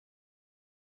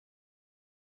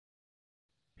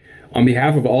On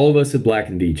behalf of all of us at Black &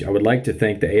 Veatch, I would like to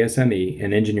thank the ASME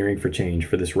and Engineering for Change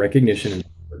for this recognition.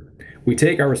 We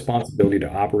take our responsibility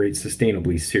to operate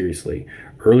sustainably seriously.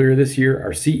 Earlier this year,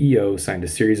 our CEO signed a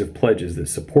series of pledges that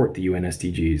support the UN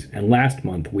SDGs, and last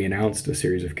month we announced a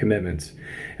series of commitments.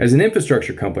 As an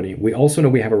infrastructure company, we also know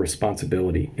we have a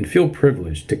responsibility and feel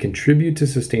privileged to contribute to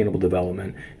sustainable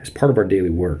development as part of our daily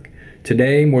work.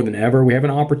 Today, more than ever, we have an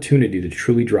opportunity to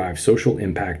truly drive social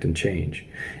impact and change.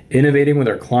 Innovating with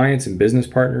our clients and business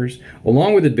partners,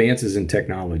 along with advances in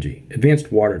technology,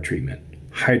 advanced water treatment,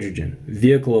 hydrogen,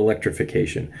 vehicle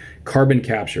electrification, carbon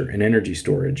capture, and energy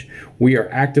storage, we are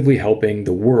actively helping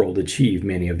the world achieve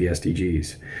many of the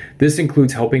SDGs. This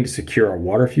includes helping to secure our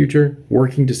water future,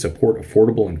 working to support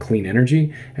affordable and clean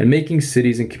energy, and making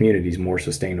cities and communities more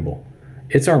sustainable.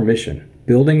 It's our mission,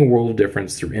 building a world of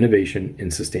difference through innovation in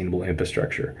sustainable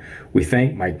infrastructure. We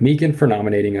thank Mike Meekin for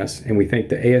nominating us, and we thank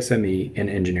the ASME and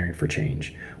Engineering for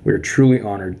Change. We are truly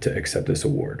honored to accept this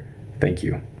award. Thank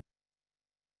you.